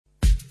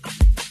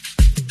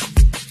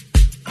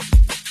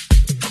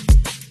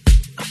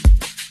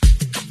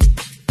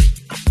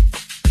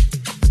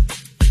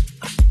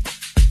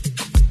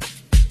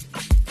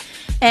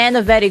And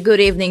a very good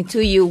evening to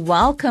you.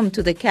 Welcome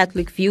to the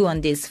Catholic View on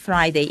this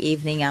Friday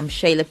evening. I'm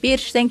Shayla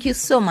Pirsch. Thank you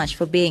so much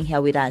for being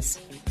here with us.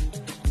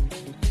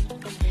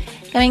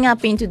 Coming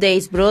up in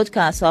today's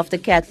broadcast of the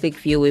Catholic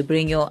View, we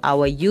bring you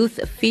our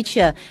youth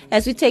feature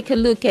as we take a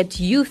look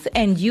at youth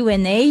and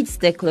UNAIDS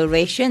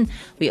declaration.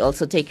 We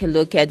also take a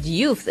look at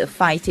youth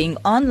fighting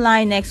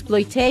online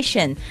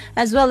exploitation,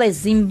 as well as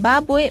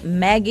Zimbabwe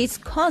Maggie's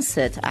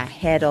concert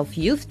ahead of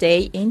Youth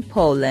Day in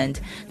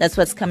Poland. That's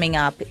what's coming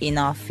up in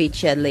our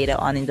feature later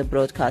on in the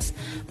broadcast.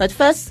 But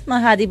first,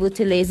 Mahadi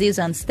Buthelezi is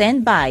on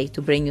standby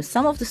to bring you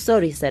some of the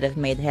stories that have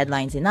made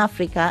headlines in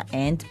Africa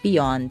and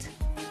beyond.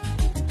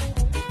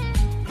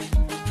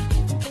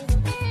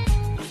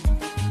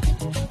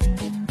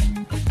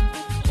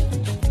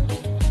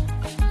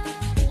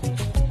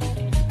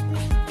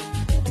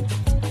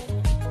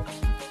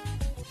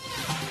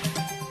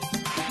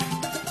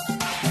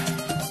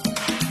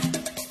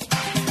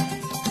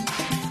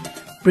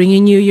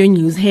 Bringing you your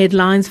news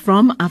headlines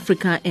from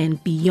Africa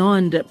and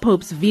beyond.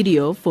 Pope's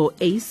video for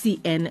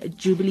ACN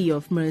Jubilee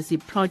of Mercy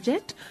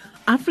project.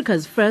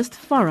 Africa's first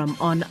forum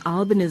on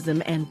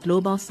albinism and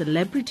global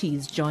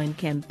celebrities join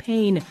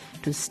campaign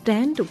to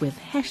stand with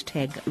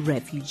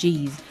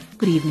 #refugees.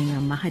 Good evening,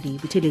 I'm Mahadi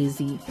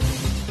Buthelezi.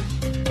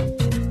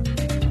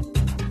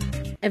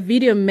 A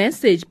video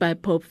message by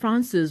Pope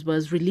Francis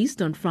was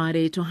released on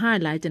Friday to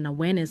highlight an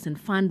awareness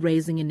and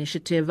fundraising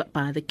initiative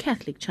by the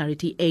Catholic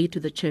charity Aid to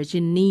the Church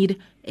in Need,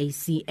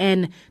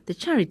 ACN. The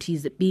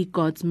charity's Be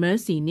God's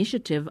Mercy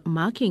initiative,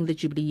 marking the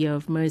Jubilee Year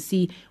of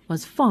Mercy,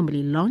 was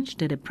formally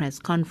launched at a press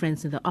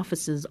conference in the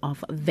offices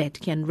of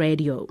Vatican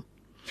Radio.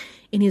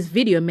 In his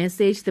video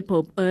message, the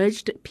Pope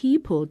urged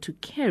people to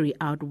carry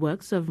out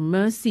works of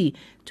mercy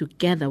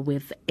together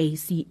with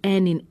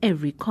ACN in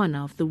every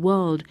corner of the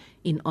world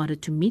in order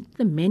to meet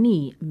the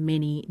many,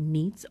 many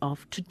needs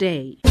of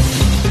today.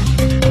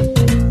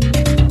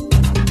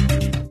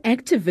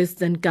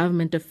 Activists and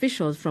government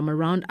officials from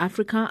around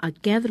Africa are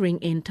gathering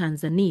in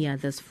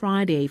Tanzania this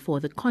Friday for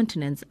the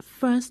continent's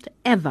first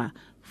ever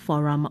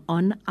Forum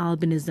on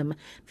Albinism.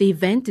 The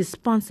event is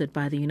sponsored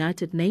by the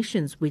United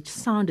Nations, which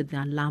sounded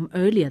the alarm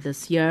earlier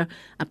this year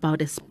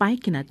about a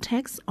spike in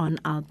attacks on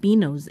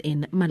albinos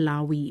in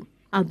Malawi.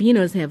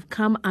 Albinos have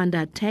come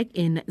under attack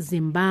in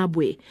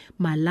Zimbabwe,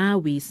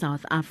 Malawi,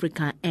 South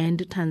Africa,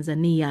 and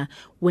Tanzania,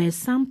 where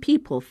some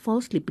people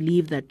falsely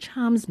believe that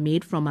charms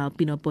made from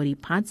albino body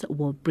parts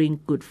will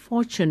bring good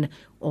fortune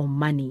or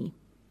money.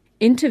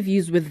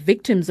 Interviews with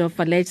victims of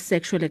alleged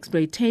sexual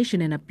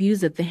exploitation and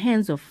abuse at the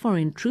hands of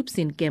foreign troops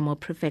in Gemo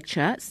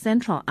Prefecture,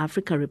 Central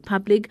Africa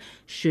Republic,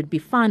 should be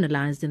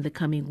finalized in the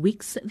coming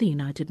weeks, the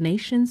United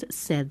Nations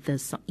said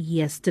this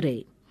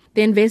yesterday.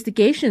 The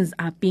investigations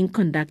are being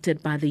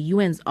conducted by the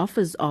UN's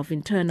Office of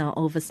Internal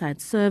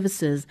Oversight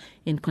Services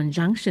in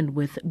conjunction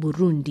with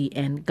Burundi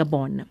and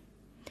Gabon.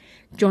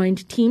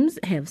 Joint teams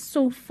have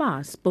so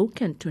far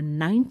spoken to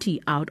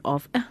 90 out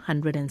of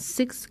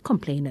 106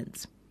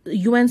 complainants.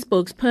 UN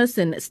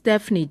spokesperson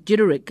Stephanie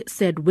Dujarric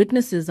said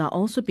witnesses are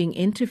also being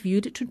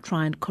interviewed to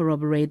try and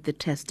corroborate the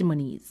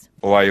testimonies.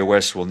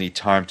 OIOS will need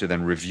time to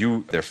then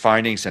review their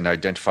findings and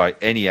identify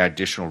any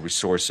additional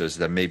resources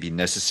that may be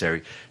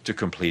necessary to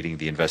completing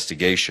the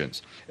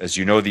investigations. As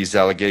you know, these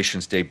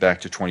allegations date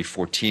back to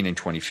 2014 and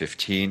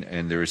 2015,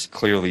 and there is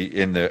clearly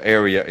in the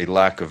area a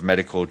lack of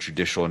medical,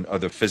 judicial, and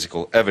other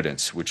physical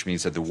evidence, which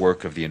means that the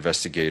work of the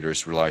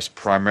investigators relies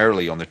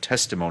primarily on the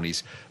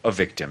testimonies of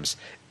victims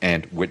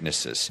and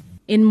witnesses.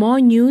 In more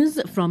news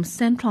from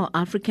Central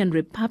African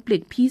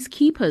Republic,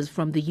 peacekeepers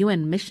from the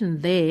UN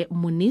mission there,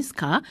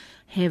 MONUSCA,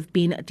 have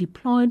been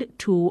deployed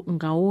to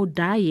Ngao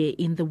Daye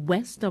in the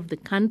west of the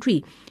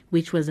country,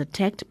 which was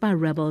attacked by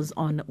rebels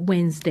on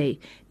Wednesday.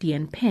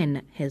 Diane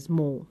Penn has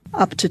more.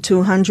 Up to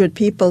 200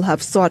 people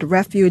have sought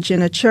refuge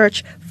in a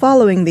church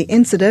following the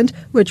incident,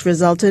 which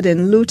resulted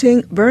in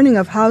looting, burning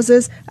of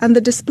houses, and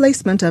the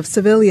displacement of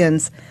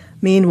civilians.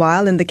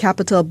 Meanwhile, in the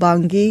capital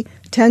Bangui,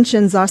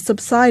 tensions are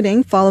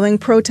subsiding following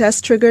protests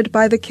triggered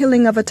by the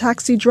killing of a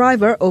taxi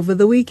driver over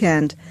the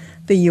weekend.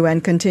 The UN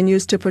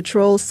continues to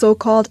patrol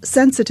so-called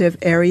sensitive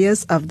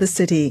areas of the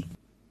city.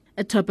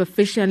 A top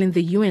official in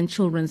the UN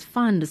Children's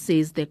Fund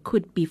says there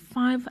could be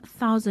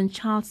 5,000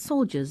 child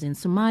soldiers in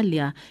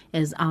Somalia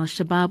as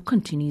Al-Shabaab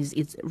continues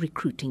its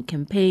recruiting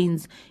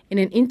campaigns. In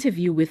an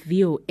interview with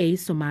VOA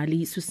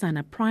Somali,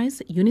 Susanna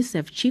Price,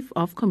 UNICEF Chief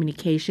of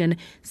Communication,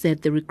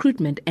 said the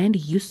recruitment and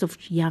use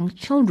of young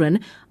children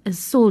as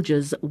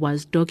soldiers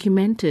was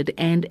documented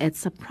and at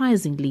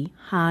surprisingly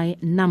high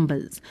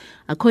numbers.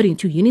 According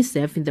to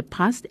UNICEF, in the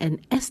past,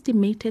 an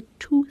estimated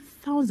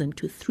 2,000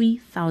 to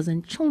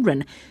 3,000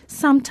 children,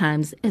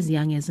 sometimes as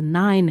young as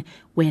 9,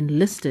 were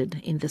enlisted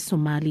in the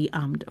Somali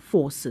armed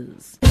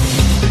forces.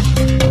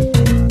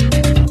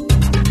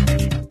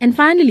 And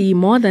finally,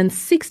 more than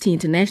 60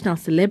 international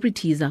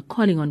celebrities are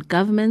calling on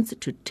governments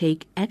to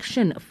take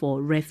action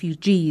for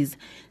refugees.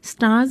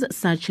 Stars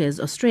such as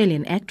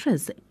Australian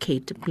actress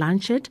Kate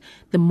Blanchett,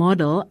 the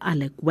model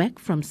Alec Weck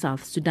from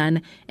South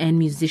Sudan, and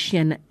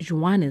musician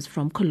Juanes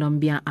from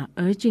Colombia are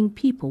urging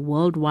people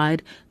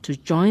worldwide to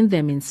join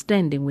them in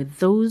standing with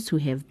those who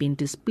have been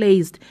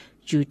displaced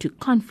due to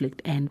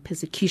conflict and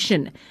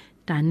persecution.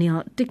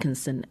 Daniel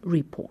Dickinson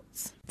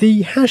reports.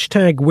 The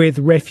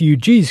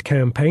 #WithRefugees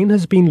campaign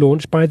has been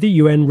launched by the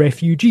UN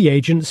refugee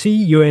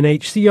agency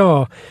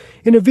UNHCR.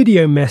 In a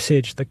video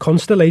message, the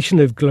constellation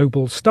of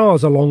global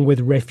stars along with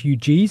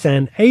refugees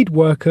and aid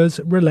workers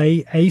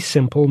relay a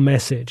simple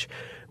message.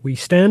 We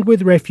stand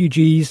with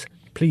refugees,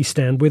 please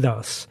stand with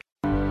us.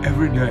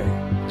 Every day.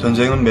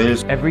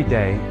 Every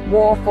day.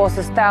 War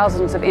forces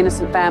thousands of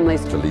innocent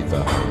families To leave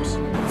their homes.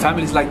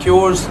 Families like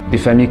yours. Des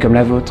familles comme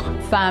la vôtre.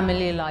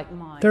 family like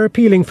mine. They're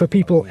appealing for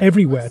people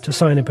everywhere to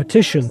sign a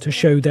petition to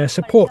show their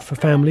support for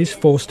families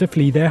forced to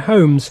flee their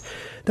homes.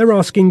 They're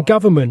asking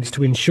governments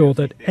to ensure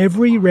that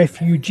every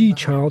refugee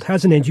child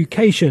has an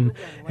education,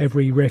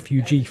 every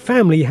refugee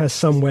family has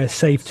somewhere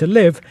safe to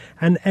live,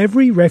 and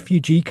every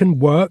refugee can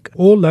work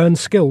or learn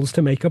skills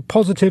to make a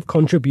positive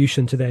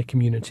contribution to their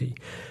community.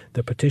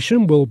 The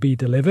petition will be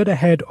delivered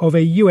ahead of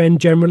a UN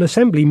General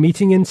Assembly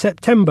meeting in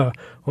September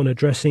on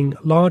addressing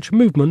large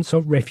movements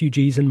of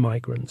refugees and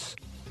migrants.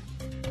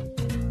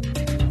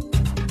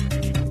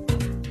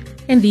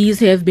 And these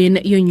have been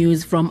your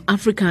news from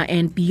Africa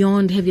and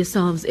beyond. Have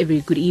yourselves a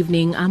very good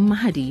evening. I'm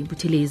Mahadi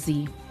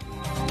Buthelezi.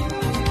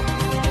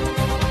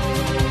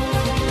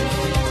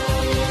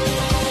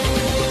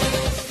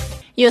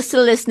 You're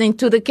still listening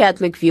to The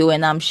Catholic View,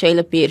 and I'm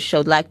Shayla Pierce. I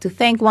would like to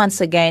thank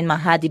once again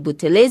Mahadi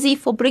Buthelezi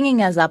for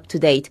bringing us up to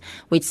date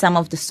with some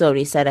of the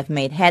stories that have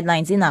made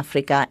headlines in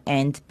Africa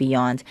and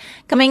beyond.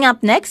 Coming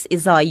up next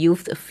is our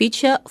youth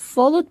feature,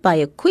 followed by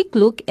a quick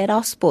look at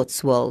our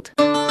sports world.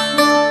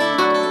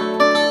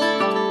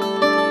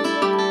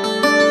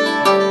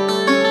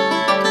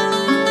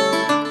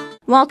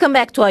 Welcome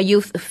back to our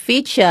youth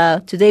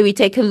feature. Today we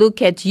take a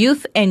look at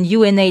Youth and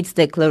UNAIDS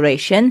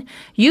Declaration,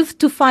 Youth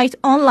to Fight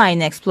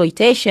Online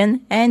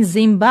Exploitation, and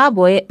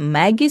Zimbabwe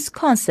Maggie's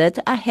concert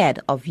ahead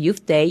of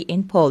Youth Day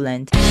in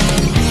Poland.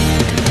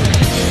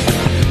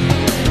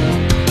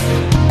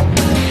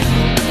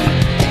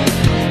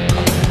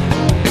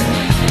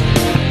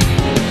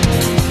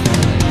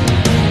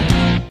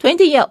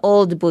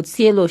 20-year-old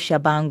Botsielo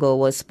Shabango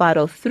was part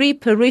of 3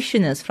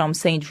 parishioners from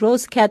St.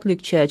 Rose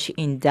Catholic Church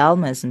in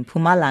Delmas in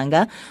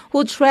Mpumalanga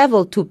who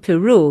traveled to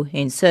Peru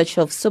in search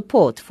of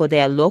support for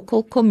their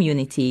local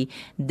community.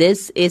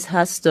 This is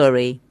her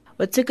story.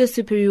 What took us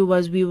to Peru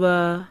was we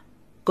were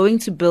going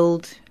to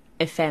build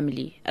a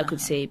family, I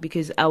could say,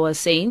 because our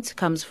saint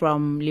comes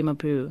from Lima,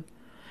 Peru.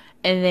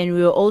 And then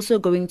we were also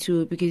going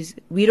to, because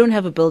we don't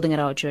have a building at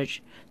our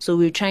church, so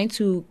we were trying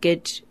to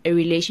get a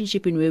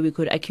relationship in where we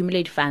could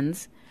accumulate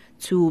funds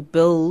to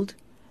build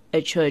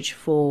a church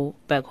for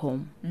back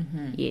home.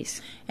 Mm-hmm.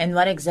 Yes. And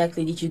what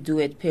exactly did you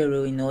do at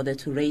Peru in order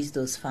to raise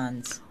those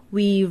funds?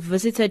 We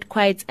visited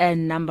quite a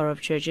number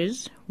of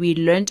churches. We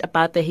learned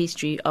about the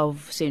history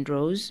of St.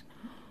 Rose.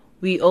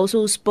 We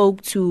also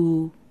spoke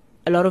to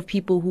a lot of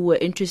people who were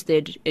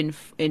interested in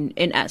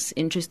us,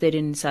 interested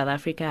in South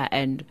Africa,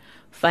 and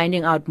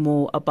finding out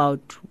more about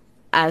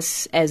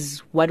us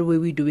as what were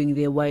we doing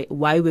there,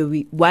 why were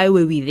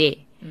we there.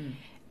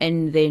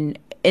 And then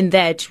in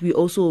that we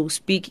also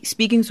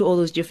speaking to all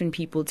those different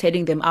people,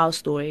 telling them our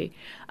story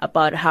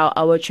about how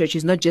our church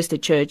is not just a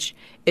church,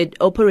 it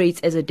operates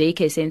as a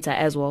daycare center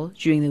as well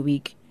during the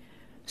week.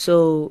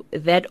 So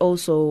that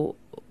also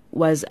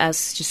was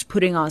us just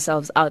putting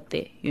ourselves out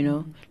there,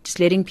 just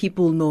letting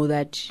people know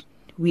that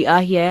we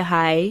are here.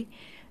 Hi,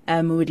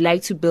 we would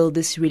like to build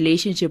this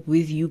relationship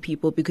with you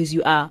people because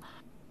we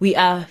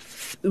are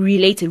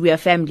related. We are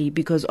family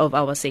because of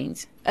our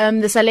saints.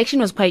 The selection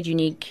was quite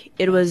unique.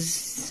 It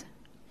was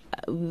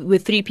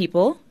with 3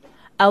 people.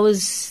 I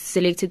was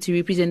selected to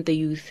represent the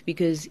youth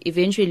because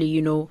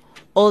eventually,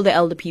 all the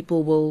elder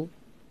people will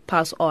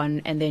pass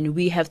on, and then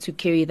we have to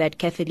carry that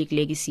Catholic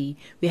legacy.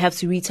 We have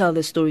to retell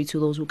the story to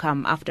those who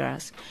come after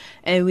us.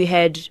 And we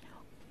had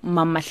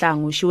Mama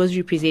Hlangu. She was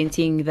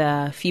representing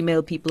the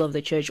female people of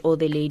the church, all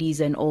the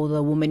ladies and all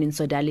the women in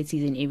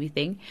sodalities and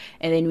everything.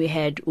 And then we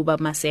had Uba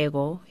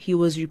Masego. He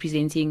was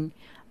representing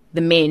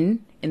the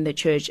men in the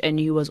church, and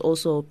he was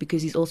also,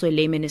 because he's also a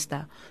lay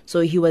minister, so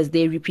he was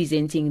there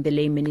representing the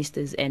lay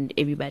ministers and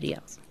everybody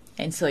else.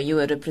 And so you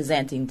were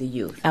representing the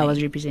youth. I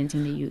was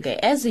representing the youth. Okay.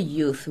 As a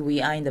youth,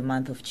 we are in the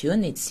month of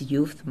June. It's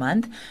Youth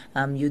Month.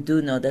 You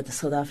do know that the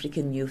South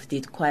African youth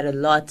did quite a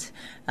lot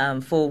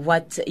for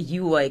what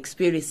you are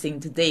experiencing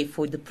today,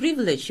 for the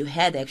privilege you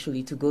had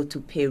actually to go to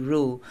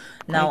Peru.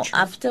 Now,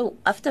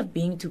 after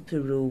being to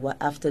Peru,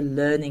 after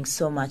learning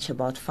so much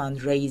about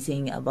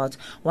fundraising, about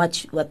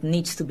what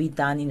needs to be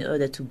done in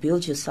order to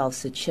build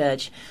yourselves a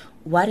church,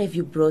 what have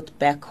you brought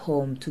back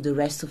home to the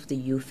rest of the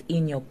youth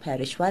in your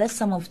parish? What are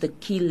some of the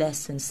key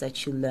lessons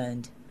that you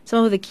learned?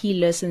 Some of the key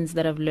lessons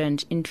that I've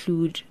learned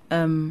include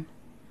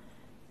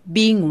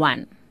being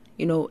one.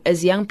 You know,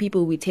 as young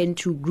people, we tend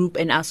to group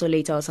and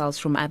isolate ourselves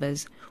from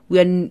others.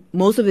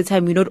 Most of the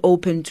time, we're not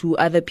open to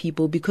other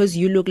people. Because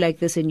you look like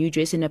this and you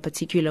dress in a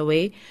particular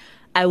way,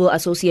 I will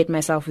associate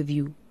myself with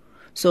you.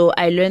 So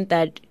I learned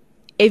that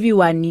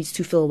everyone needs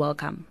to feel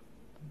welcome.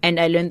 And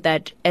I learned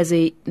that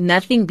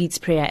nothing beats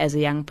prayer as a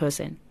young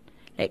person.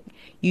 Like,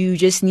 you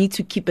just need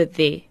to keep it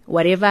there.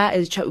 Whatever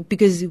is,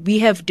 because we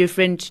have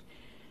different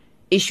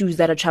issues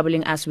that are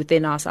troubling us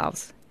within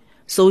ourselves,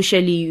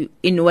 socially,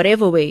 in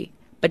whatever way.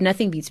 But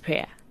nothing beats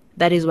prayer.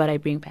 That is what I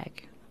bring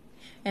back.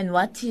 And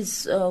what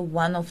is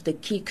one of the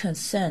key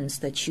concerns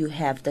that you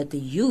have, that the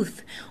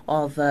youth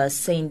of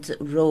St.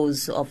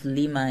 Rose of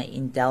Lima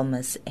in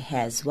Delmas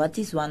has? What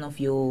is one of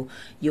your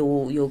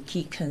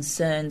key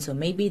concerns, or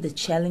maybe the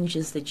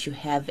challenges that you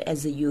have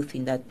as a youth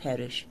in that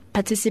parish?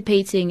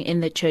 Participating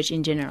in the church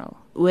in general,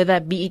 whether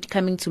be it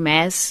coming to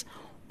mass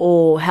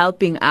or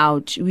helping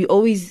out.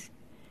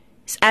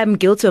 I'm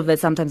guilty of that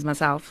sometimes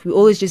myself. We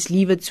always just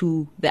leave it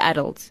to the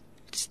adults.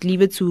 Just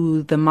leave it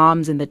to the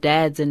moms and the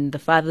dads and the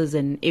fathers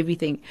and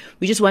everything.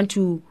 We just want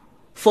to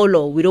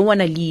follow. We don't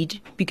want to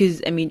lead,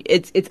 because, I mean,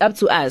 it's up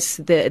to us.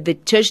 The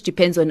church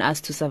depends on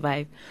us to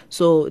survive.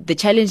 So the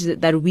challenge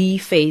that we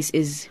face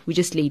is we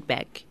just laid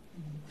back.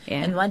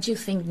 Yeah. And what do you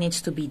think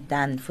needs to be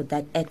done for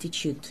that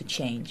attitude to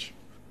change?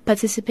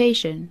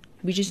 Participation.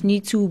 We just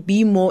need to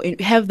be more,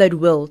 have that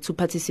will to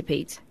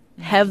participate,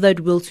 have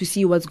that will to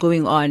see what's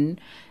going on,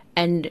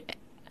 and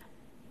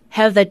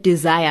have that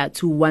desire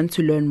to want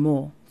to learn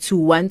more, to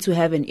want to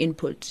have an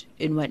input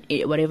in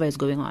whatever is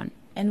going on.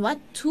 And what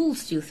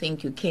tools do you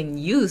think you can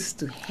use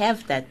to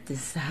have that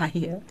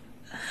desire?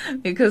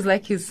 Because,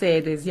 like you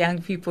said, as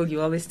young people,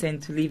 you always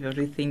tend to leave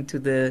everything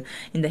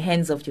in the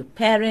hands of your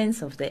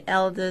parents, of the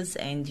elders,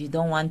 and you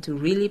don't want to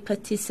really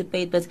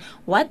participate. But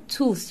what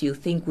tools do you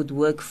think would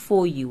work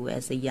for you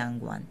as a young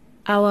one?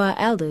 Our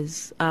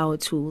elders are our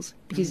tools,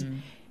 because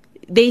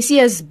they see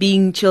us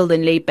being chilled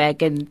and laid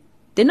back, and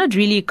they're not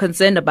really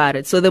concerned about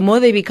it. So the more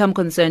they become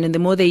concerned and the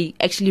more they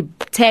actually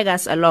tag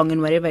us along in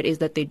whatever it is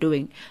that they're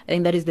doing, I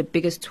think that is the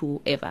biggest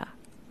tool ever.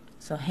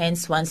 So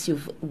hence, once you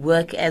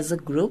work as a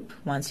group,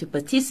 once you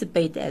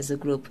participate as a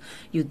group,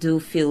 you do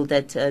feel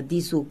that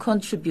these will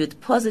contribute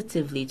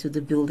positively to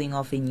the building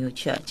of a new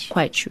church.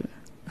 Quite true.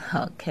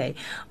 Okay.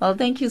 Well,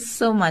 thank you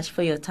so much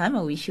for your time.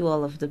 I wish you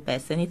all of the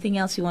best. Anything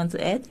else you want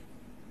to add?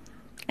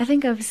 I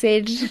think I've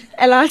said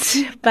a lot,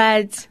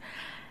 but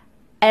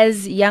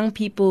as young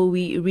people,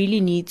 we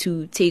really need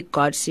to take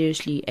God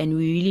seriously, and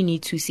we really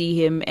need to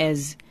see Him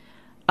as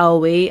our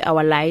way,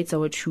 our light,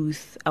 our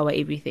truth, our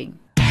everything.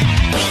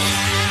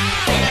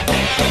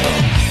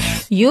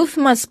 Youth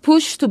must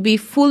push to be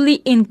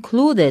fully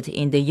included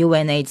in the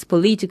UNAIDS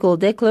political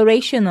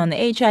declaration on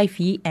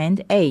HIV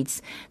and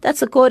AIDS.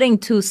 That's according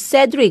to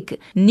Cedric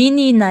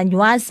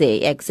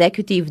Nininanywaze,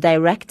 Executive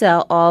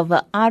Director of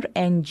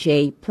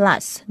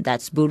RNJ+.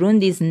 That's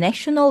Burundi's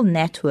national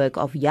network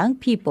of young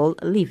people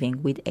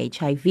living with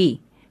HIV.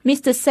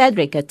 Mr.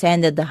 Cedric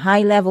attended the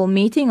high-level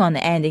meeting on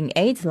ending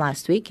AIDS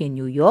last week in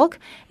New York,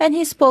 and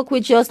he spoke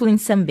with Jocelyn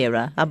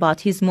Sambira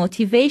about his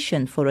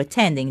motivation for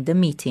attending the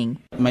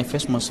meeting. My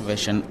first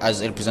motivation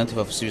as a representative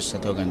of a civil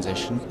society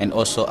organization and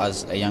also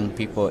as a young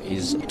people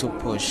is to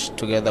push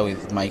together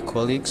with my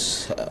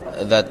colleagues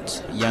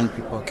that young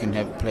people can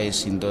have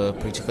place in the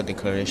political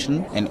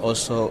declaration, and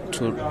also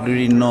to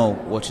really know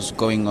what is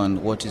going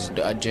on, what is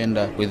the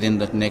agenda within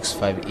the next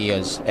 5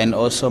 years. And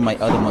also my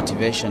other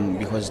motivation,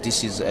 because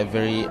this is a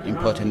very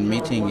important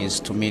meeting, is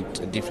to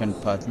meet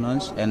different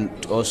partners and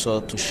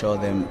also to show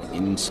them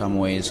in some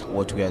ways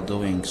what we are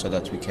doing so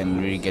that we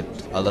can really get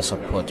other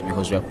support,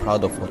 because we are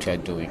proud of what we are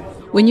doing.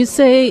 When you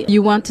say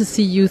you want to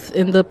see youth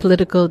in the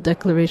political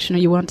declaration, or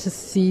you want to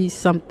see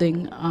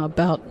something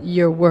about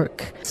your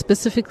work,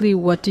 specifically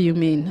what do you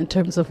mean in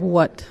terms of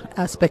what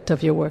aspect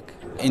of your work?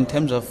 In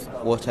terms of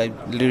what I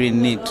really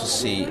need to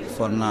see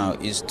for now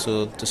is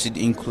to see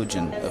the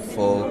inclusion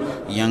for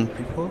young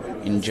people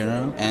in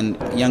general, and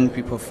young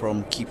people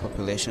from key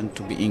population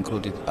to be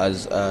included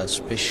as a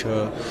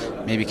special,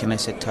 maybe can I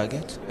say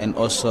target, and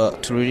also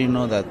to really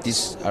know that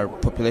these are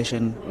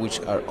population which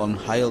are on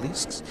high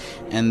lists,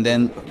 and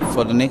then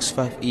for the next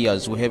 5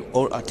 years we have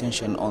all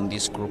attention on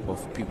this group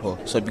of people.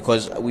 So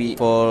because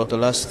for the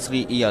last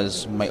 3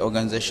 years, my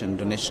organization,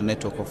 the National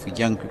Network of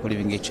Young People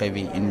Living HIV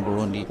in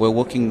Burundi, we're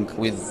working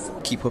with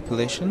key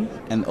population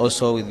and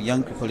also with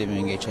young people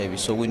living with HIV.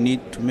 So we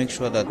need to make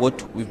sure that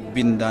what we've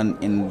been done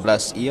in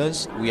last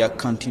years, we are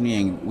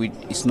continuing.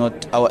 It's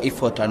not, our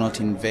efforts are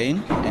not in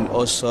vain, and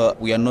also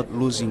we are not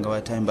losing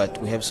our time,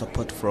 but we have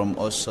support from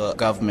also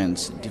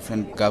governments,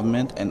 different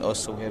government, and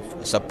also we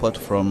have support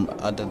from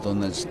other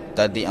donors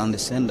that they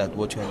understand that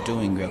what we are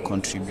doing, we are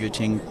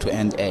contributing to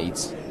end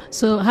AIDS.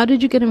 So how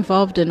did you get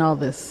involved in all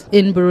this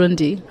in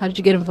Burundi? How did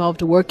you get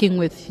involved working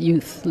with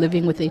youth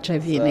living with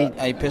HIV and AIDS?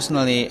 I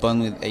personally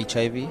born with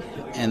HIV,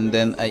 and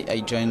then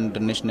I joined the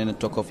National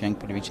Network of Young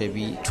People with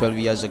HIV 12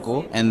 years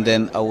ago, and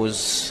then I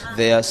was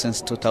there since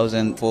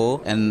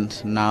 2004,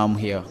 and now I'm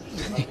here.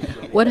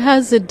 What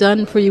has it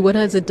done for you? What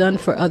has it done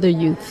for other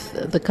youth,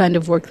 the kind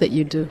of work that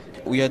you do?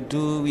 We are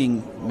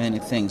doing many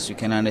things. You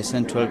can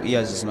understand 12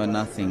 years is not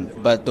nothing.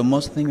 But the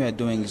most thing we are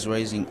doing is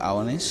raising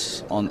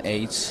awareness on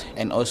AIDS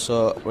and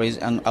also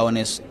raising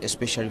awareness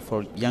especially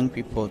for young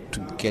people to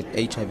get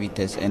HIV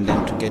tests and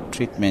then to get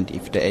treatment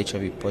if they're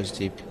HIV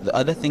positive. The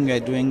other thing we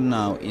are doing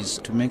now is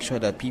to make sure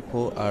that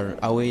people are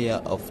aware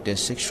of their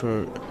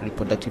sexual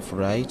reproductive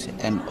rights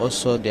and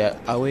also they are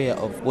aware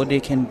of what they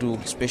can do,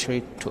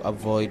 especially to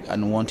avoid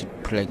unwanted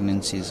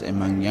pregnancies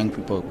among young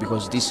people,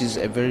 because this is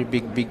a very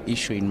big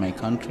issue in my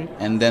country.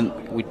 And then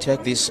we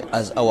take this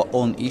as our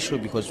own issue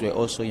because we're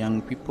also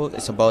young people.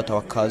 It's about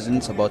our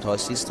cousins, about our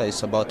sisters,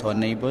 it's about our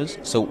neighbors.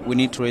 So we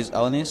need to raise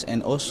awareness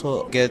and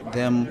also get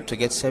them to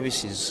get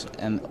services.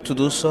 And to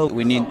do so,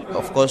 we need,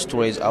 of course,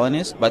 to raise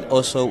awareness, but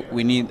also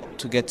we need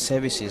to get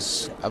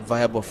services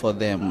viable for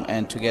them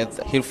and to get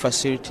health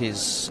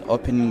facilities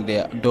opening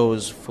their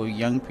doors for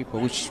young people,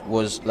 which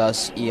was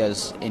last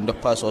years in the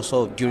past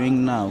also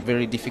during now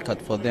very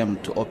difficult for them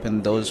to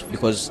open those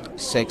because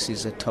sex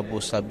is a taboo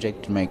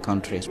subject in my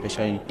country, especially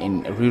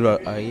in rural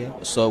area.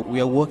 So we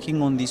are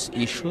working on these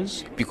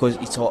issues because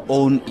it's our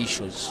own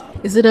issues.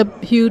 Is it a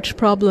huge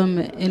problem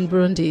in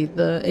Burundi,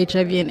 the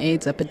HIV and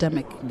AIDS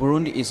epidemic?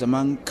 Burundi is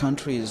among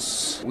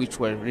countries which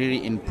were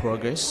really in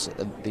progress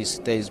these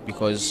days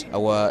because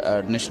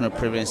our national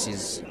prevalence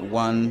is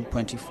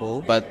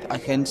 1.4. But I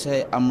can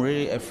say I'm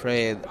really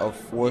afraid of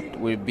what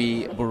will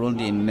be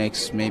Burundi in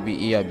next maybe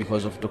year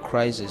because of the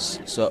crisis.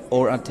 So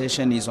our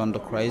attention is on the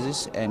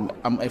crisis and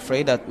I'm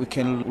afraid that we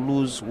can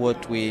lose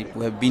what we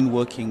have been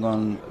working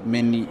on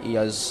many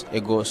years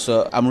ago.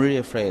 So I'm really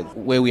afraid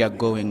where we are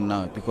going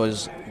now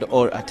because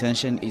our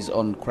attention is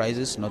on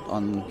crisis, not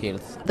on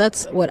health.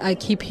 That's what I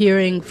keep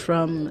hearing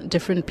from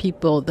different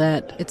people,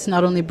 that it's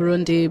not only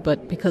Burundi,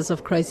 but because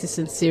of crisis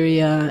in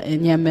Syria,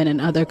 in Yemen and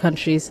other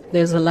countries,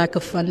 there's a lack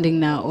of funding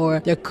now,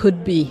 or there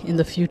could be in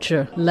the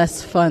future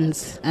less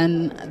funds.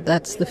 And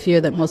that's the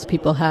fear that most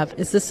people have.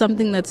 Is this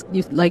something that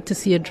you'd like to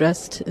see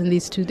addressed in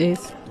these 2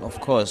 days? Of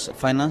course,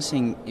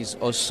 financing is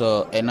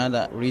also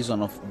another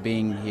reason of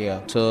being here,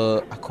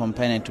 to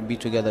accompany and to be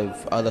together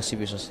with other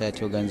civil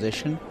society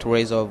organizations, to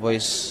raise our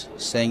voice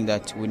saying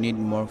that we need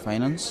more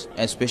finance,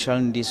 especially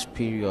in this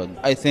period.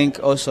 I think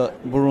also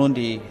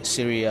Burundi,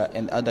 Syria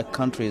and other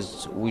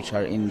countries which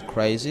are in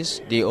crisis,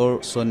 they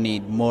also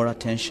need more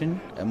attention,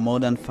 more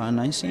than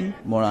financing,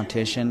 more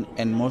attention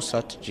and more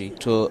strategy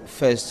to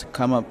first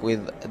come up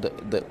with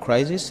the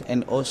crisis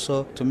and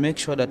also to make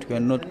sure that we are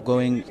not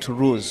going to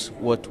lose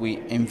what we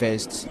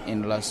invest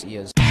in last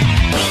years.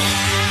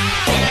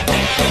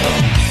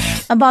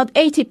 About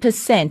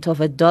 80% of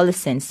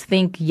adolescents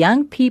think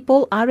young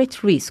people are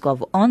at risk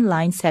of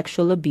online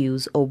sexual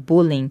abuse or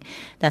bullying.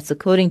 That's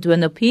according to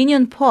an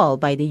opinion poll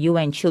by the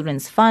UN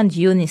Children's Fund,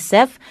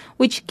 UNICEF,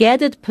 which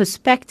gathered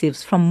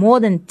perspectives from more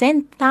than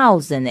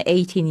 10,000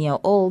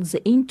 18-year-olds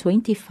in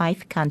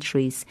 25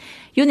 countries.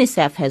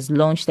 UNICEF has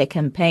launched a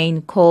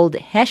campaign called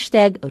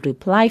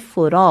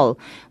 #ReplyForAll,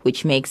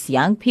 which makes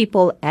young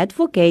people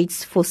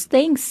advocates for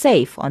staying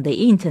safe on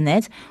the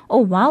internet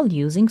or while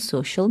using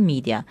social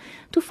media.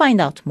 To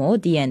find out more,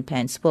 DN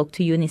Penn spoke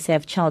to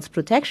UNICEF Child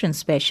Protection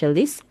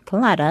Specialist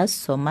Clara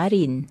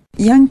Somarin.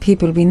 Young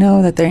people, we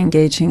know that they're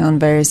engaging on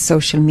various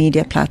social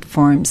media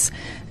platforms.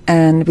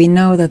 And we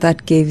know that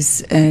that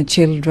gives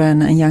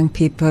children and young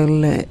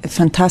people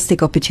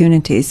fantastic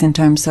opportunities in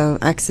terms of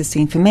access to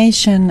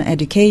information,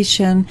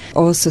 education,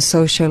 also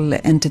social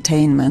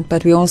entertainment.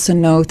 But we also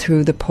know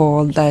through the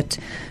poll that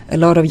a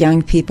lot of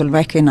young people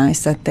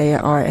recognize that they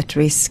are at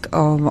risk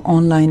of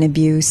online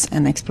abuse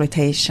and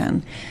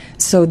exploitation.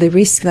 So the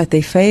risk that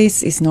they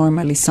face is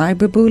normally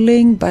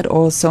cyberbullying, but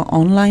also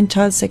online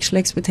child sexual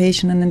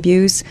exploitation and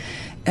abuse.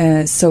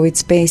 So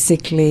it's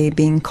basically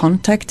being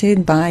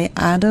contacted by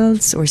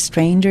adults or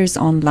strangers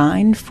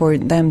online for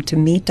them to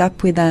meet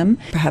up with them,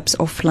 perhaps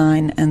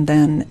offline, and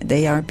then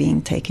they are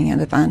being taken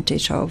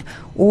advantage of.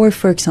 Or,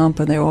 for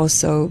example, they're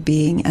also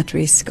being at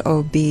risk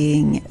of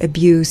being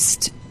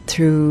abused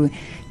through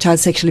child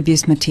sexual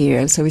abuse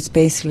material. So it's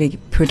basically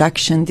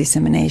production,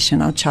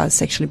 dissemination of child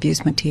sexual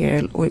abuse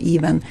material, or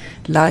even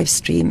live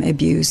stream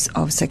abuse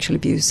of sexual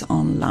abuse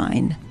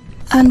online.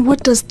 And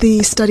what does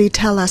the study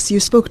tell us?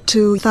 You spoke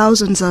to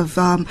thousands of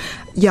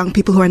young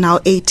people who are now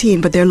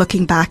 18, but they're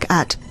looking back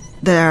at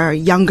their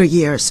younger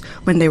years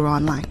when they were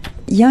online.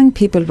 Young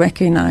people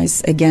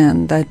recognize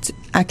again that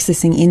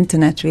accessing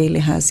internet really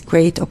has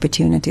great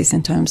opportunities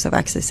in terms of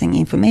accessing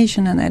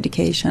information and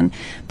education,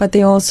 but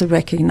they also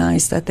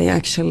recognize that they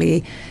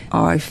actually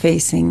are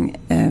facing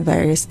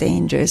various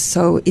dangers.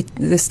 So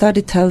the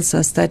study tells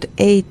us that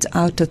 8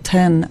 out of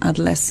 10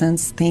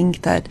 adolescents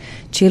think that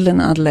children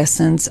and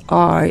adolescents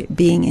are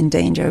being in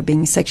danger of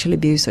being sexually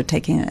abused or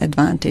taken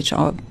advantage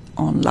of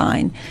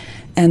online.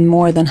 And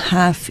more than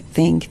half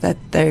think that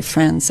their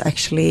friends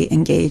actually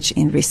engage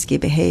in risky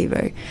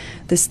behavior.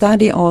 The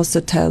study also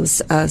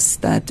tells us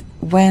that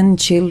when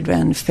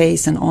children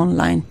face an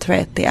online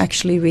threat, they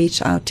actually reach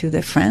out to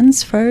their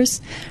friends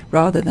first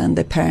rather than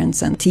their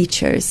parents and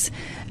teachers.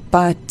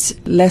 but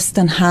less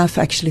than half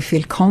actually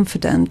feel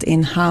confident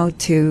in how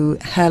to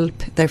help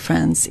their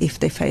friends if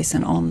they face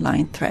an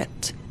online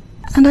threat.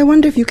 And I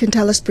wonder if you can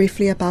tell us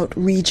briefly about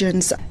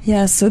regions.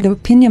 Yeah, so the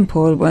opinion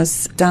poll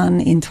was done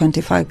in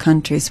 25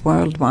 countries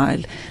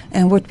worldwide.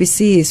 And what we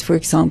see is, for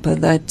example,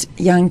 that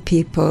young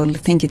people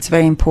think it's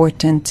very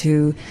important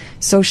to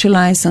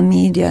socialize on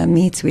media,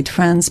 meet with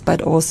friends,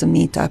 but also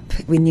meet up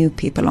with new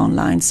people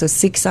online. So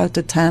 6 out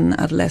of 10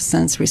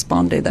 adolescents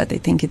responded that they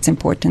think it's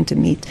important to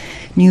meet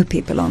new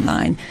people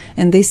online.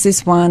 And this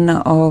is one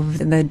of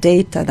the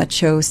data that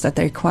shows that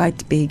there are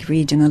quite big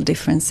regional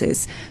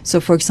differences.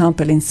 So, for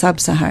example, in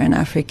sub-Saharan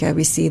Africa,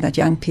 we see that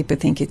young people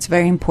think it's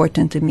very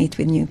important to meet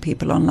with new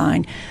people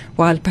online,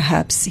 while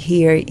perhaps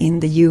here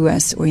in the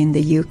US or in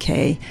the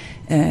UK,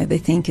 they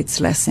think it's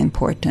less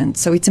important.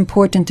 So it's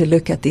important to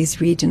look at these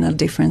regional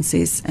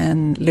differences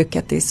and look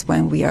at this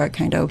when we are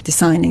kind of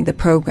designing the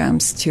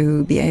programs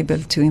to be able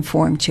to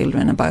inform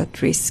children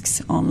about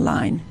risks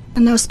online.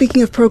 And now,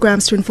 speaking of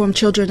programs to inform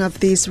children of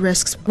these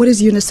risks, what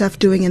is UNICEF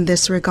doing in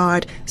this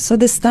regard? So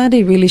the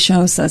study really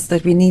shows us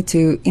that we need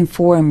to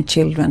inform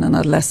children and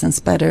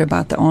adolescents better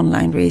about the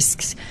online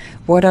risks.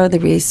 What are the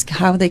risks,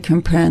 how they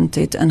can prevent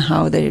it, and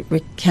how they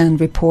can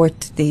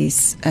report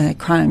these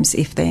crimes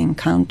if they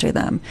encounter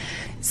them.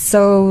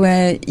 So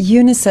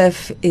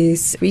UNICEF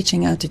is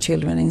reaching out to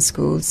children in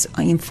schools,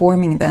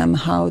 informing them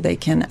how they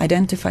can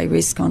identify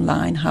risk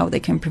online, how they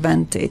can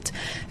prevent it,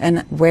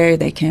 and where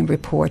they can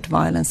report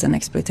violence and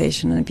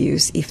exploitation and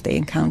abuse if they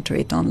encounter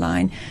it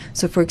online.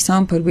 So, for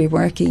example, we're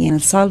working in El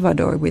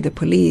Salvador with the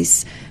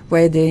police,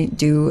 where they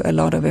do a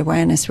lot of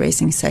awareness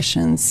raising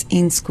sessions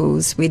in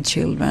schools with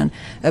children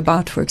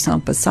about, for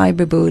example,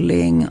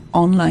 cyberbullying,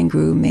 online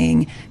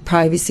grooming,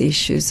 privacy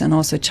issues, and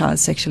also child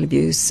sexual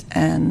abuse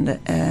and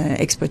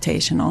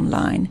exploitation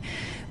online.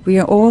 We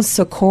are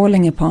also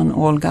calling upon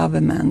all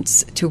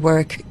governments to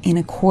work in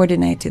a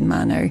coordinated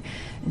manner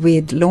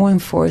with law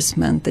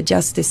enforcement, the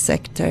justice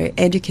sector,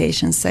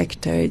 education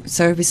sector,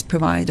 service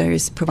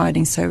providers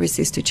providing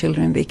services to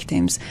children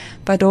victims,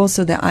 but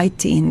also the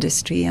IT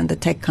industry and the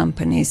tech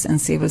companies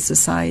and civil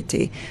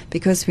society,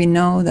 because we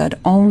know that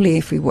only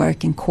if we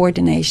work in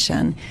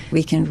coordination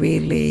we can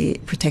really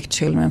protect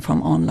children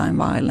from online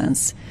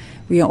violence.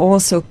 We are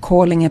also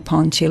calling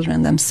upon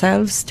children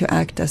themselves to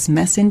act as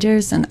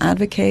messengers and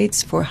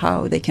advocates for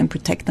how they can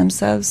protect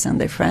themselves and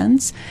their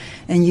friends.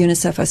 And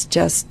UNICEF has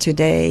just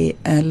today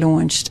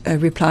launched a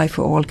Reply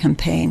for All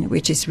campaign,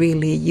 which is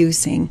really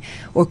using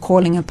or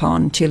calling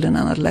upon children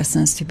and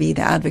adolescents to be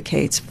the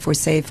advocates for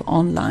safe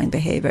online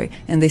behavior.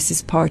 And this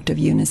is part of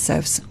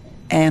UNICEF's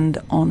End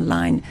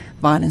Online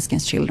Violence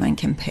Against Children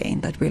campaign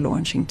that we're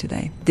launching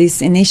today.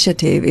 This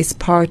initiative is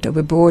part of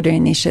a broader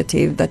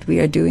initiative that we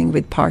are doing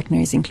with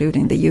partners,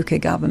 including the UK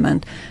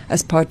government,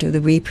 as part of the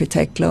We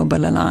Protect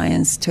Global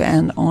Alliance to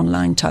end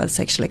online child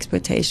sexual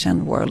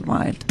exploitation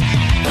worldwide.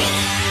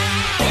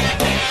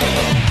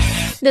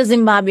 The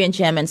Zimbabwean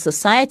German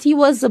Society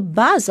was a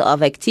buzz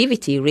of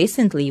activity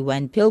recently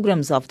when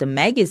pilgrims of the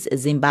Magis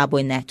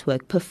Zimbabwe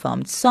network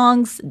performed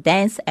songs,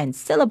 dance and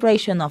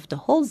celebration of the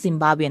whole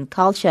Zimbabwean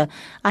culture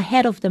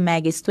ahead of the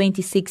Magis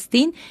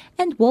 2016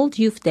 and World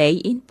Youth Day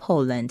in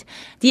Poland.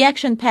 The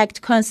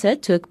action-packed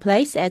concert took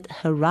place at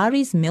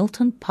Harare's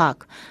Milton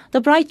Park.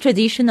 The bright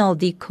traditional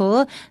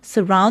decor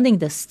surrounding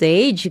the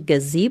stage,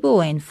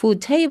 gazebo and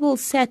food tables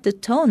set the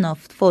tone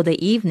for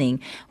the evening,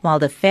 while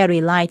the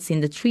fairy lights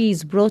in the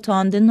trees brought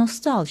on the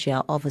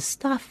nostalgia of a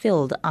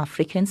star-filled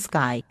African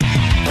sky.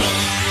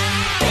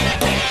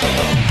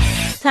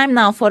 Time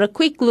now for a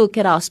quick look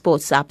at our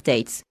sports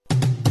updates.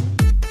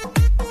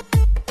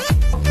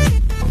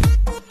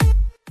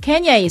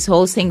 Kenya is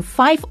hosting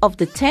 5 of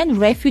the 10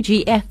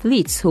 refugee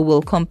athletes who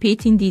will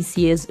compete in this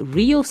year's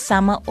Rio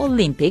Summer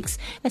Olympics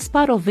as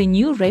part of a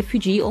new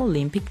refugee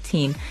Olympic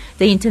team.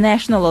 The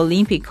International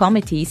Olympic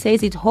Committee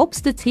says it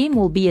hopes the team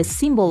will be a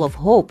symbol of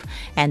hope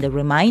and a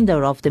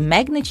reminder of the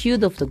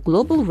magnitude of the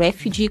global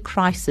refugee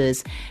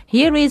crisis.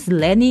 Here is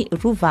Lenny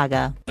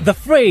Ruvaga. The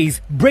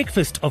phrase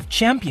Breakfast of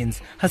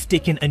Champions has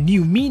taken a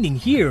new meaning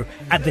here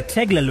at the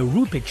Tegla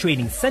Lorupe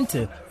Training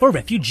Center for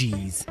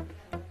Refugees.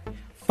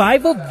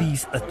 5 of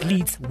these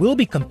athletes will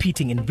be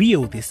competing in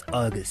Rio this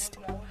August.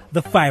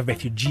 The 5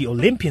 refugee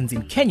Olympians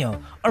in Kenya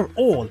are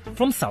all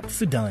from South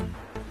Sudan.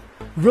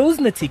 Rose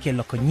Natike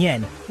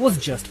Lokonyen was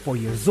just 4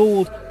 years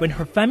old when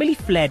her family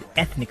fled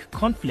ethnic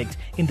conflict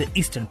in the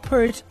eastern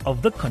part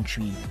of the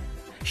country.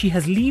 She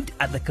has lived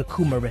at the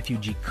Kakuma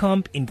refugee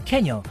camp in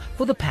Kenya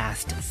for the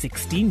past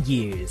 16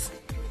 years.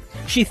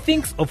 She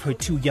thinks of her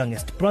 2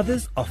 youngest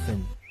brothers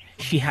often.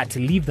 She had to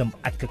leave them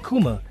at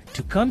Kakuma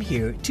to come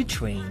here to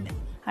train.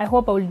 I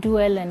hope I will do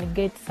well and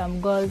get some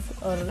golds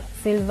or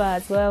silver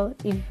as well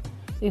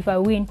if I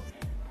win.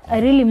 I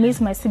really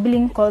miss my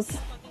sibling because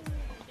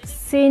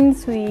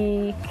since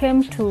we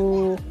came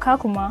to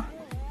Kakuma,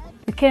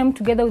 we came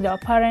together with our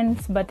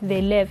parents, but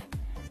they left.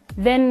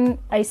 Then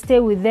I stay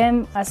with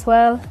them as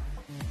well.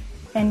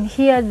 And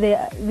here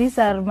these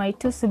are my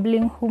 2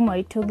 siblings whom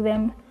I took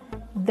them.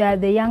 They are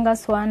the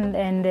youngest one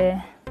and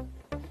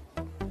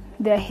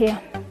they are here.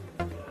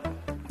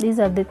 These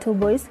are the two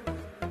boys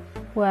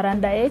who are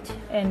underage,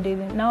 and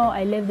now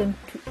I left them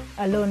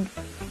alone.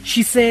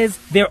 She says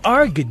there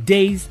are good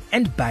days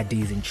and bad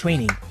days in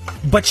training,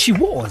 but she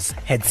was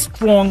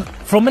headstrong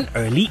from an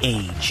early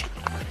age.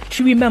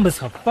 She remembers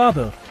her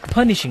father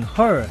punishing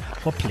her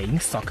for playing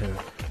soccer.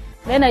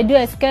 Then I do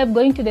escape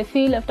going to the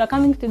field. After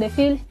coming to the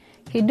field,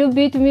 he do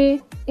beat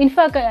me. In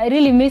fact, I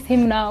really miss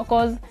him now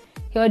because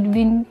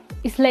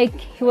it's like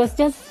he was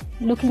just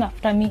looking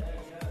after me.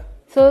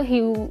 So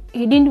he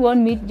didn't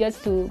want me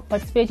just to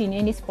participate in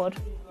any sport,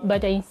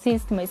 but I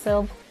insist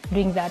myself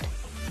doing that.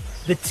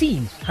 The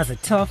team has a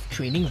tough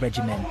training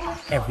regimen.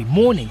 Every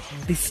morning,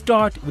 they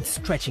start with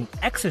stretching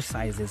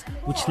exercises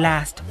which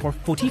last for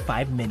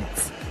 45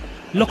 minutes.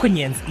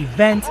 Lokonyen's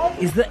event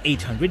is the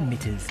 800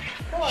 meters.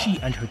 She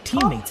and her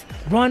teammates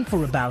run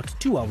for about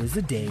 2 hours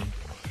a day.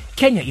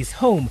 Kenya is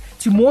home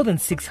to more than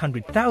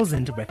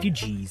 600,000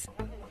 refugees.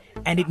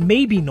 And it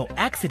may be no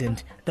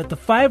accident that the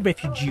 5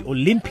 refugee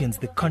Olympians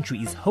the country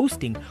is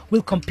hosting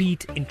will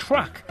compete in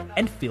track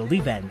and field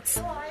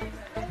events.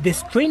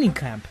 This training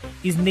camp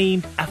is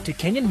named after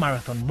Kenyan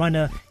marathon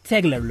runner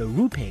Tegla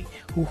Lorupe,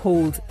 who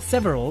holds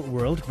several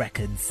world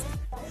records.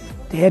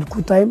 They had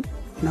good time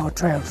in our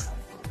trials,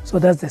 so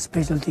that's the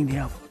special thing they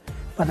have.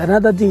 But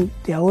another thing,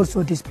 they are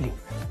also disciplined.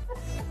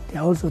 They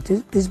are also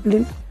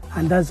disciplined,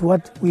 and that's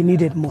what we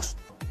needed most.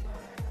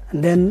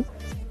 And then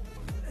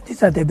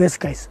these are the best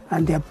guys,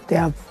 and they have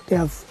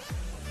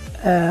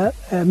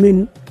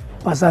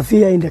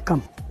persevered in the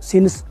camp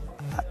since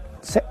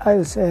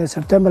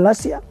September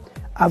last year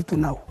up to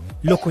now.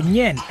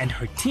 Lokonyen and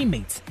her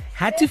teammates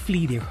had to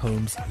flee their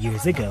homes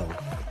years ago.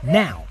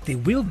 Now they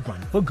will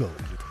run for gold.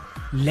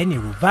 Lenny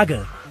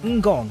Ruvaga,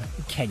 Ngong,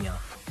 Kenya.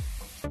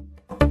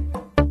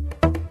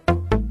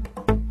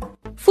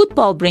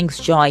 Football brings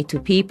joy to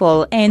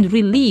people and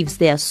relieves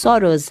their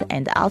sorrows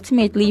and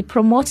ultimately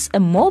promotes a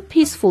more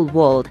peaceful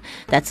world.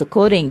 That's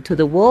according to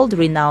the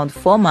world-renowned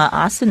former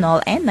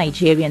Arsenal and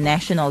Nigerian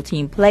national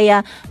team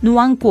player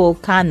Nwankwo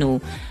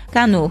Kanu.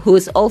 Kanu, who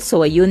is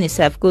also a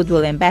UNICEF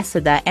Goodwill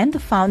Ambassador and the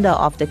founder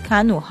of the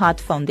Kanu Heart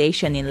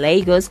Foundation in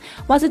Lagos,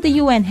 was at the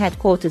UN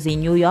headquarters in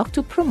New York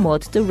to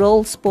promote the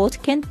role sport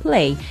can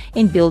play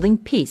in building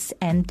peace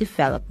and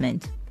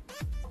development.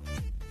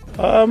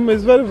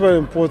 It's very, very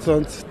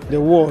important, the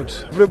world.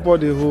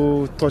 Everybody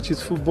who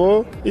touches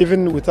football,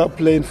 even without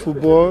playing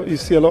football, you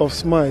see a lot of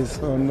smiles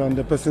on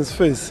the person's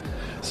face.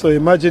 So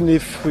imagine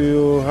if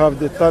you have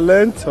the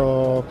talent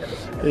or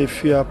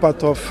if you are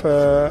part of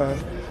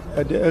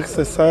the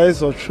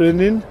exercise or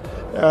training,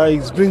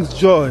 it brings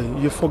joy.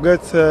 You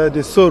forget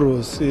the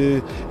sorrows.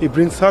 It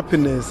brings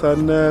happiness,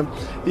 and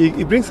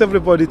it brings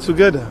everybody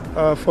together.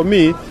 For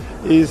me,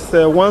 it's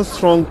one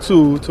strong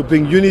tool to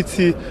bring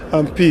unity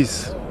and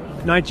peace.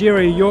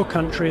 Nigeria, your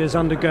country, is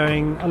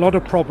undergoing a lot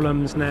of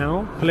problems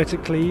now,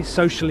 politically,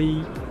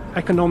 socially,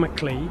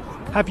 economically.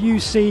 Have you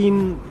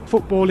seen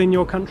football in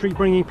your country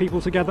bringing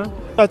people together?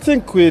 I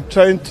think we're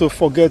trying to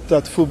forget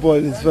that football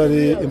is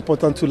very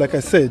important too, like I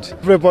said.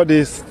 Everybody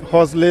is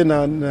hustling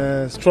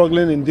and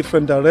struggling in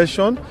different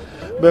directions.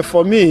 But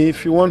for me,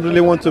 if you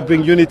really want to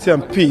bring unity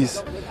and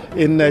peace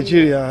in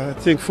Nigeria, I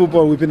think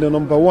football will be the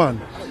number one.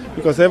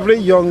 Because every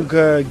young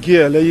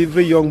girl,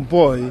 every young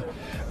boy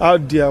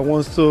out there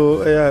wants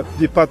to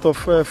be part of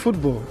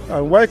football.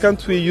 And why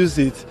can't we use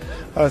it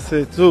as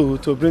a tool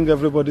to bring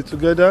everybody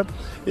together?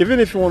 Even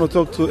if you want to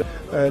talk to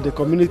the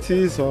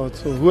communities or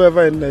to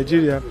whoever in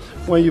Nigeria,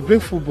 when you bring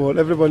football,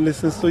 everybody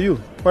listens to you.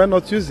 Why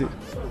not use it?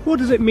 What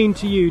does it mean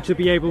to you to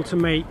be able to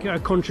make a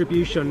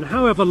contribution,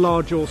 however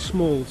large or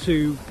small,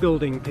 to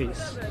building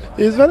peace?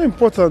 It's very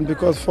important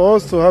because for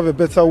us to have a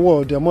better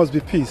world, there must be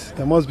peace,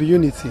 there must be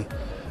unity.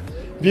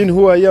 Being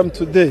who I am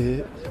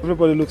today,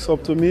 everybody looks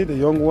up to me, the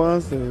young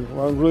ones, the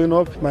one growing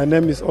up. My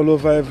name is all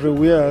over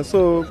everywhere.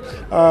 So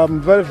I'm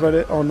very,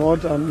 very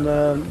honored and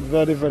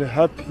very, very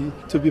happy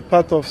to be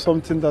part of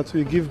something that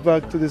we give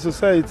back to the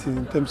society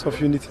in terms of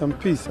unity and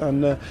peace.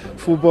 And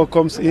football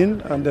comes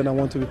in, and then I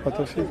want to be part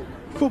of it.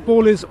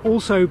 Football is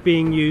also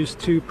being used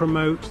to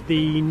promote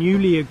the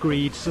newly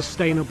agreed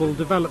Sustainable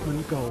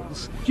Development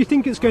Goals. Do you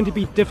think it's going to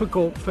be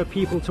difficult for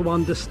people to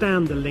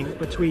understand the link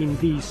between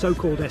these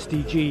so-called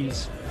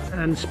SDGs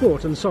and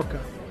sport and soccer?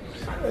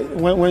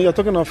 When you're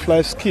talking of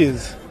life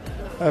skills,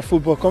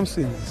 football comes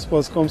in,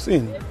 sports comes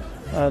in.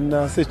 And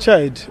as a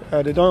child,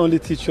 they don't only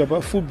teach you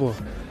about football,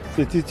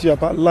 they teach you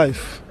about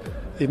life.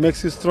 It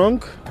makes you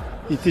strong,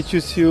 it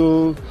teaches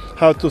you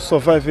how to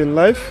survive in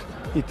life,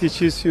 it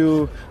teaches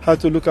you how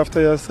to look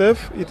after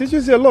yourself, it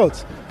teaches you a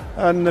lot.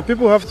 And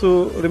people have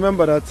to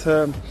remember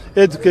that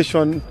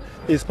education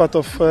is part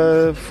of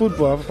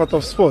football, part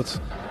of sports.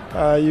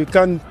 You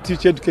can't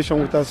teach education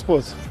without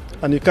sports.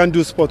 And you can't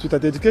do sport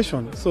without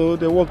education. So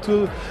they work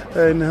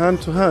in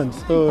hand to hand,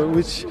 so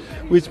which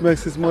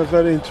makes it more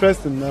very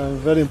interesting and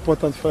very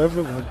important for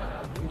everyone.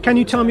 Can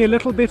you tell me a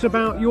little bit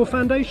about your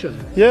foundation?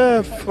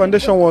 Yeah,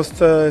 foundation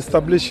was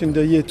established in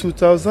the year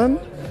 2000,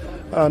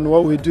 and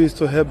what we do is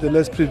to help the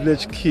less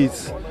privileged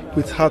kids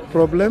with heart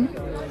problem.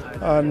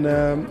 And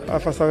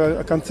as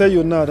I can tell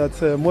you now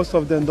that most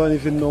of them don't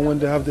even know when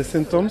they have the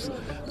symptoms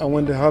and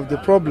when they have the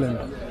problem,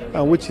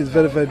 and which is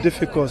very, very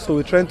difficult. So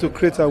we're trying to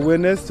create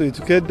awareness to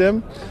educate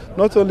them,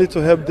 not only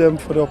to help them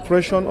for the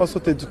operation, also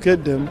to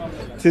educate them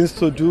things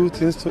to do,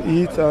 things to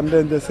eat, and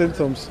then the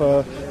symptoms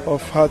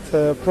of heart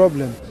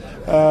problem.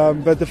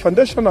 But the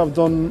foundation have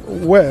done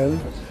well.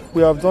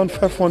 We have done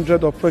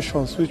 500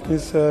 operations, which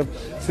means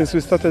since we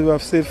started, we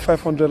have saved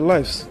 500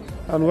 lives.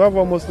 And we have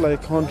almost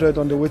like 100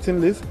 on the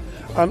waiting list.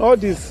 And all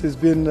this has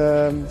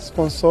been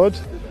sponsored,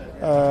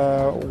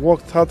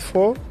 worked hard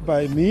for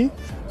by me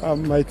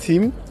and my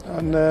team,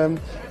 and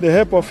the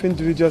help of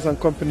individuals and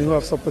companies who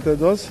have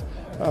supported us.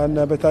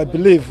 But I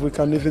believe we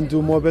can even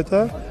do more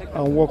better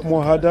and work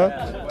more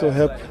harder to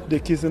help the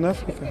kids in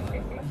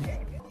Africa.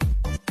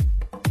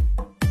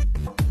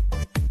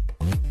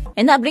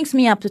 And that brings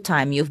me up to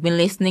time. You've been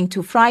listening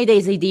to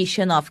Friday's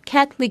edition of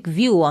Catholic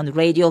View on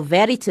Radio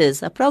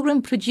Veritas, a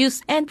program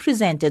produced and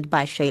presented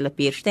by Sheila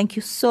Pierce. Thank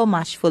you so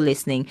much for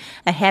listening.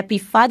 A happy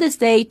Father's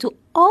Day to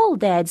all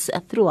dads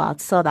throughout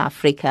South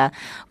Africa.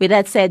 With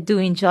that said, do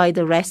enjoy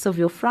the rest of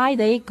your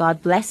Friday.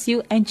 God bless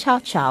you and ciao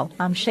ciao.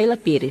 I'm Sheila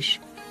Pierce.